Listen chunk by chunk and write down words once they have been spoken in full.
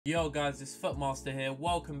Yo guys, it's Footmaster here.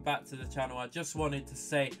 Welcome back to the channel. I just wanted to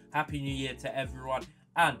say Happy New Year to everyone.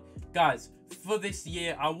 And guys, for this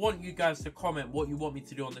year, I want you guys to comment what you want me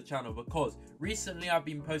to do on the channel, because recently I've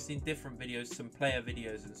been posting different videos, some player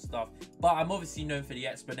videos and stuff, but I'm obviously known for the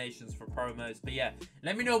explanations for promos. But yeah,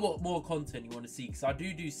 let me know what more content you want to see, because I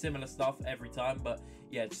do similar stuff every time. But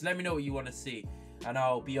yeah, just let me know what you want to see, and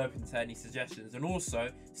I'll be open to any suggestions. And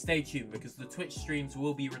also stay tuned, because the Twitch streams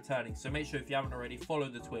will be returning, so make sure if you haven't already, follow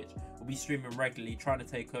the Twitch. We'll be streaming regularly, trying to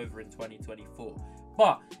take over in 2024.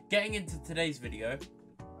 But getting into today's video,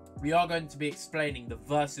 we are going to be explaining the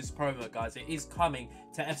Versus promo, guys. It is coming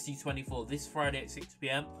to FC24 this Friday at 6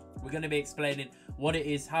 PM. We're going to be explaining what it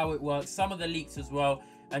is, how it works, some of the leaks as well.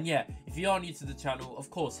 And yeah, if you are new to the channel,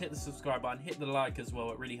 of course, hit the subscribe button, hit the like as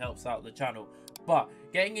well. It really helps out the channel. But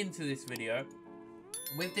getting into this video,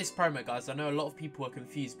 with this promo, guys, I know a lot of people are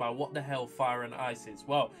confused by what the hell Fire and Ice is.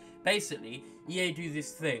 Well, basically, EA do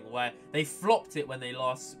this thing where they flopped it when they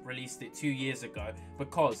last released it 2 years ago,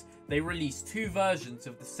 because they released two versions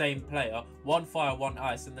of the same player, one Fire, one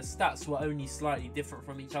Ice, and the stats were only slightly different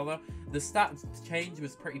from each other. The stats change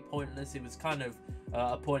was pretty pointless. It was kind of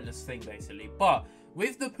a pointless thing, basically. But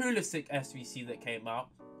with the Pulisic SVC that came out,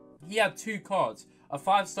 he had two cards, a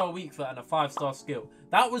 5-star weak foot and a 5-star skill.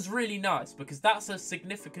 That was really nice, because that's a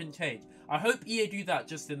significant change. I hope EA do that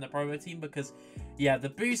just in the promo team, because yeah, the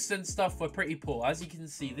boosts and stuff were pretty poor. As you can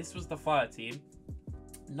see, this was the Fire team,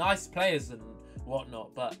 nice players and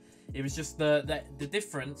whatnot, but it was just the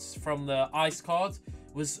difference from the Ice card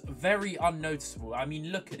was very unnoticeable. I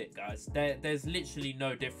mean, look at it, guys. There's literally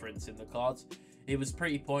no difference in the cards. It was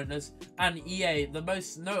pretty pointless. And EA, the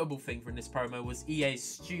most notable thing from this promo was EA's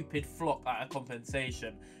stupid flop at a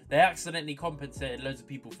compensation. They accidentally compensated loads of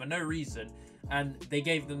people for no reason, and they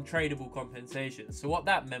gave them tradable compensation. So what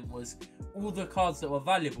that meant was all the cards that were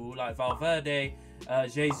valuable, like Valverde,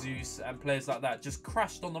 Jesus, and players like that, just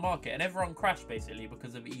crashed on the market, and everyone crashed basically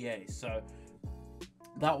because of EA. So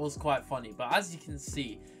that was quite funny. But as you can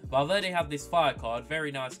see, Valverde had this Fire card,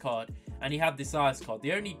 very nice card, and he had this Ice card.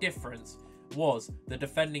 The only difference was the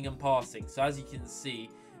defending and passing. So as you can see,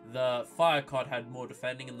 the Fire card had more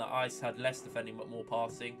defending and the Ice had less defending but more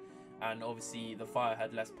passing, and obviously the Fire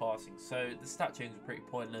had less passing, so the stat change was pretty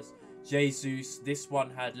pointless. Jesus, this one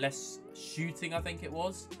had less shooting, I think it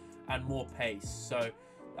was, and more pace. So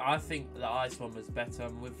I think the Ice one was better,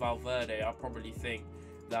 and with Valverde I probably think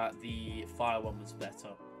that the Fire one was better.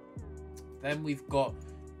 Then we've got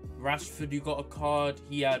Rashford, who got a card.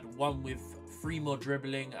 He had one with 3 more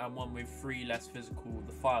dribbling and one with 3 less physical.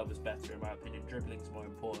 The Fire was better in my opinion. Dribbling's more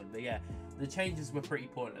important. But yeah, the changes were pretty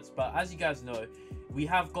pointless. But as you guys know, we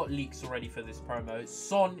have got leaks already for this promo.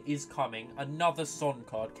 Son is coming. Another Son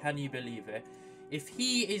card. Can you believe it? If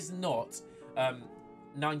he is not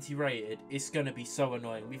 90 rated, it's going to be so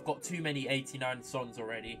annoying. We've got too many 89 Sons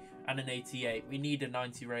already and an 88. We need a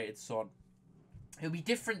 90 rated Son. He'll be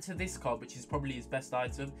different to this card, which is probably his best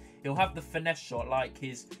item. He'll have the finesse shot like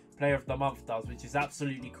his Player of the Month does, which is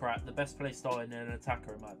absolutely crap. The best play style in an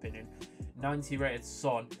attacker, in my opinion. 90 rated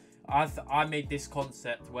Son. I made this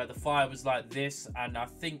concept where the Fire was like this, and I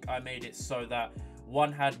think I made it so that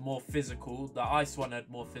one had more physical. The Ice one had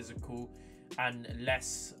more physical and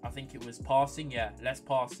less, I think it was passing. Yeah, less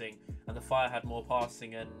passing. And the Fire had more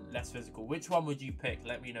passing and less physical. Which one would you pick?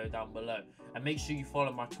 Let me know down below. And make sure you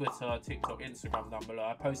follow my Twitter, TikTok, Instagram down below.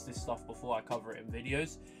 I post this stuff before I cover it in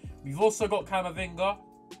videos. We've also got Camavinga.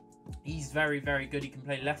 He's very, very good. He can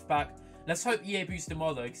play left back. Let's hope EA boost him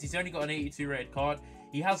more though, because he's only got an 82 rated card.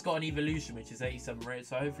 He has got an evolution, which is 87 rated,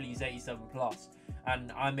 so hopefully he's 87 plus.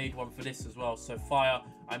 And I made one for this as well. So Fire,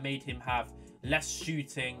 I made him have less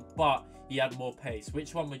shooting, but he had more pace.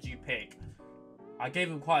 Which one would you pick? I gave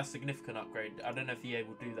him quite a significant upgrade. I don't know if EA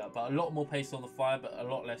will do that, but a lot more pace on the Fire, but a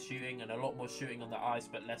lot less shooting, and a lot more shooting on the Ice,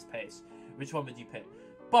 but less pace. Which one would you pick?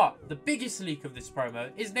 But the biggest leak of this promo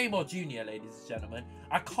is Neymar Jr., ladies and gentlemen.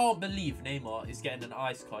 I can't believe Neymar is getting an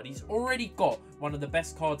Ice card. He's already got one of the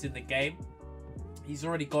best cards in the game. He's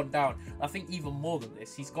already gone down, I think even more than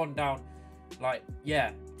this. He's gone down, like,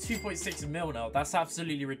 yeah, 2.6 mil now. That's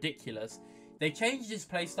absolutely ridiculous. They changed his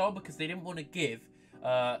playstyle because they didn't want to give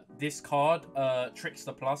this card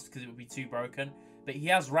Trickster Plus, because it would be too broken. But he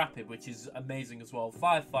has Rapid, which is amazing as well.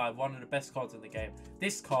 5/5, one of the best cards in the game.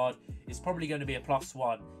 This card is probably going to be a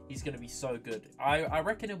 +1. He's going to be so good. I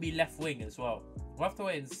reckon he'll be left wing as well. We'll have to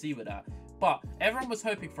wait and see with that. But everyone was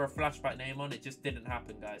hoping for a flashback Neymar, and it just didn't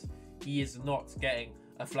happen, guys. He is not getting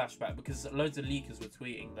a flashback, because loads of leakers were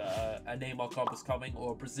tweeting that a Neymar card was coming,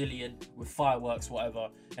 or a Brazilian with fireworks, whatever,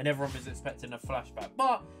 and everyone was expecting a flashback.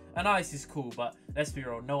 But an ice is cool, but let's be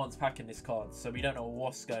real, no one's packing this card, so we don't know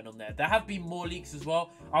what's going on there. There have been more leaks as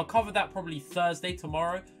well. I'll cover that probably Thursday,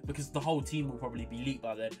 tomorrow, because the whole team will probably be leaked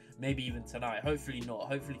by then. Maybe even tonight. Hopefully not.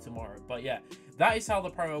 Hopefully tomorrow. But yeah, that is how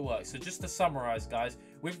the promo works. So just to summarize, guys,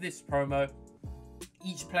 with this promo,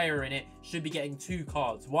 each player in it should be getting 2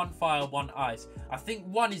 cards, 1 fire, 1 ice. I think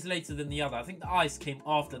one is later than the other. I think the ice came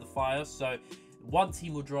after the fire, so one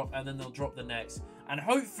team will drop and then they'll drop the next. And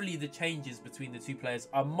hopefully the changes between the 2 players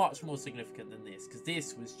are much more significant than this, because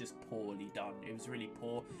this was just poorly done. It was really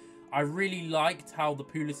poor. I really liked how the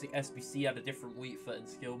Pulisic SBC had a different weak foot and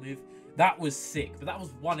skill move. That was sick, but that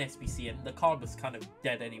was one SBC and the card was kind of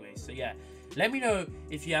dead anyway. So yeah, let me know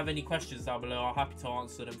if you have any questions down below. I'm happy to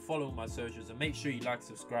answer them. Follow my socials and make sure you like,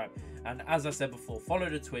 subscribe. And as I said before, follow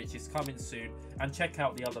the Twitch. It's coming soon. And check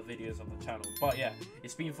out the other videos on the channel. But yeah,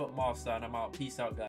 it's been Footmaster and I'm out. Peace out, guys.